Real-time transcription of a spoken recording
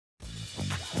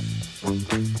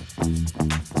Okay,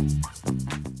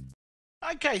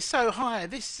 so hi,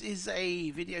 this is a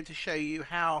video to show you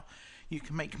how you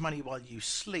can make money while you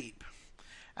sleep.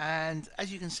 And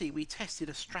as you can see, we tested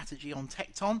a strategy on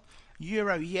Tekton.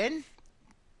 Euro yen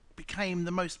became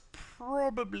the most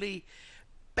probably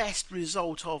best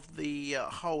result of the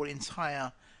whole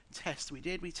entire test we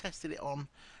did. We tested it on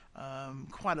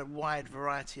quite a wide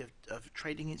variety of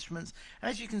trading instruments,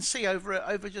 and as you can see,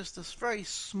 over just a very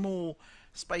small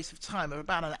space of time of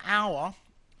about an hour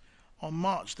on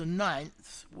March the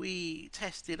 9th, we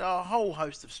tested a whole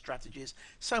host of strategies,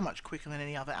 so much quicker than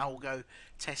any other algo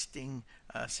testing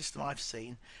system I've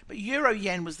seen. But Euro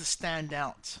Yen was the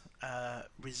standout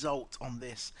result on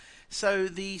this. So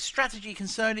the strategy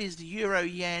concerned is the Euro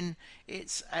Yen.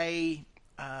 It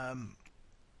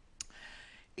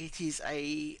is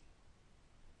a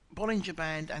Bollinger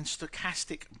Band and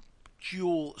Stochastic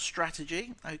dual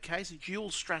strategy. Okay, so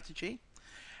dual strategy.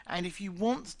 And if you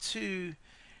want to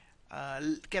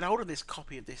get hold of this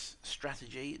copy of this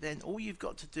strategy, then all you've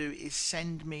got to do is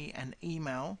send me an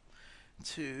email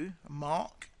to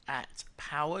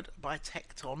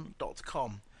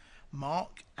mark@poweredbytekton.com.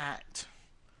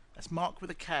 That's Mark with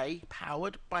a K,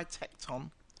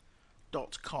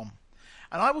 poweredbytekton.com,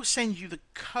 and I will send you the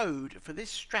code for this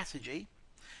strategy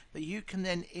that you can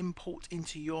then import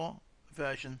into your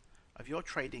version of your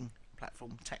trading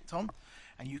platform Tekton,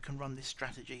 and you can run this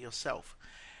strategy yourself.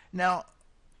 Now,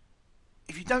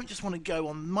 if you don't just want to go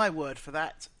on my word for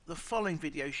that, the following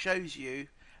video shows you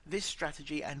this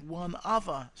strategy and one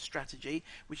other strategy,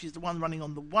 which is the one running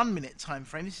on the 1 minute time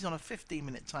frame. This is on a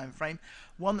 15-minute time frame.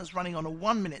 One that's running on a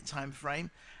 1 minute time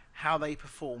frame, how they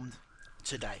performed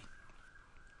today.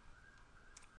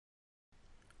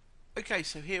 Okay,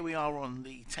 so here we are on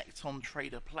the Tekton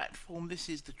Trader platform. This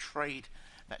is the trade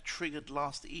that triggered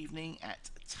last evening at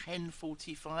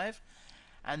 10:45.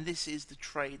 And this is the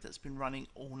trade that's been running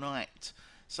all night.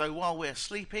 So while we're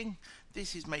sleeping,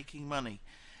 this is making money.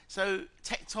 So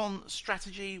Tekton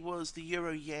strategy was the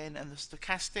Euro Yen and the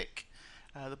Stochastic.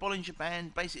 The Bollinger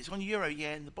Band, basically it's on Euro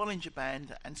Yen, the Bollinger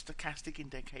Band and Stochastic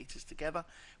indicators together,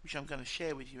 which I'm going to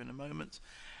share with you in a moment.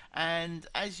 And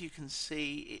as you can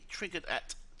see, it triggered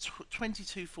at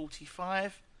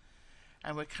 22:45.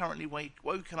 And we're currently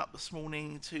woken up this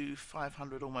morning to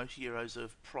 500 almost euros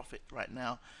of profit right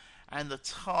now. And the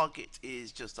target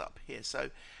is just up here, so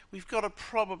we've got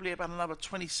probably about another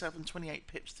 27-28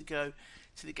 pips to go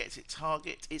till it gets its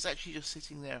target. It's actually just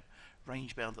sitting there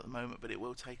range bound at the moment, but it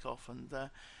will take off and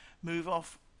move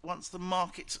off once the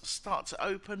markets start to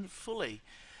open fully.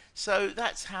 So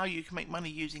that's how you can make money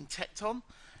using Tekton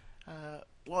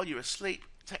while you're asleep.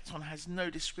 Tekton has no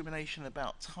discrimination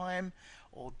about time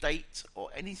or date or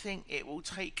anything. It will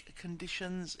take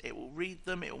conditions, it will read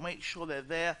them, it will make sure they're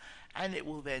there, and it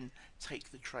will then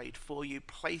take the trade for you,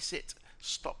 place it,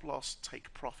 stop loss,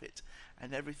 take profit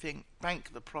and everything,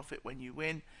 bank the profit when you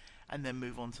win, and then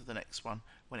move on to the next one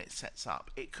when it sets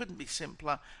up. It couldn't be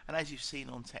simpler, and as you've seen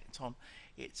on Tekton,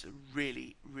 it's a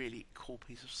really, really cool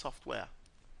piece of software.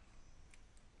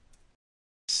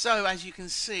 So as you can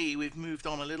see, we've moved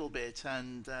on a little bit,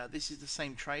 and this is the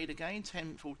same trade again,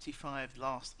 10:45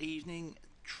 last evening,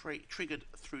 triggered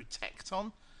through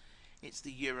Tekton. It's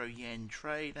the Euro Yen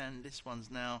trade, and this one's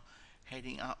now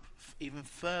heading up even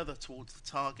further towards the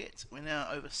target. We're now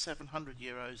over 700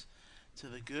 euros to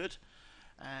the good,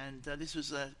 and this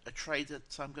was a trade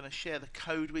that I'm going to share the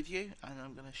code with you, and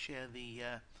I'm going to share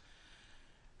the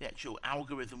actual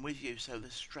algorithm with you. So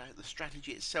the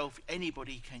strategy itself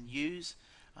anybody can use.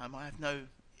 I have no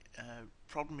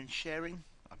problem in sharing.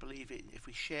 I believe if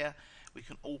we share, we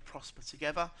can all prosper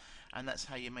together, and that's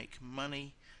how you make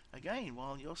money again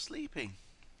while you're sleeping.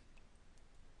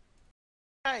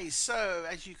 Okay, so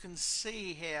as you can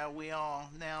see here, we are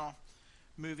now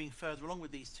moving further along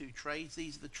with these two trades.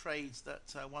 These are the trades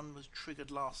that one was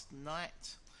triggered last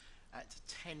night at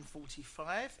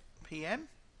 10:45 p.m.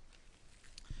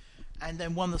 and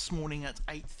then one this morning at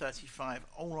 8:35,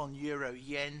 all on Euro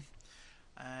Yen.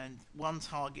 And one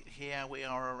target here, we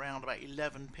are around about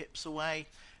 11 pips away,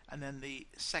 and then the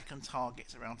second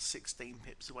target's around 16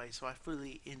 pips away. So I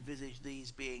fully envisage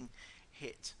these being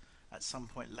hit at some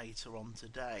point later on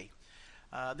today.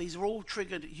 These are all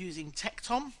triggered using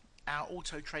Tekton, our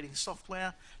auto trading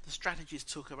software. The strategies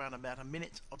took around about a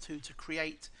minute or two to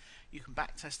create. You can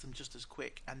backtest them just as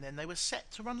quick, and then they were set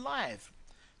to run live.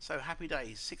 So happy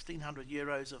days, 1,600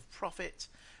 euros of profit,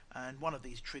 and one of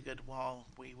these triggered while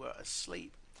we were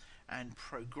asleep and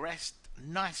progressed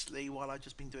nicely while I've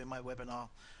just been doing my webinar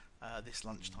this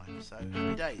lunchtime. So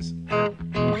happy days.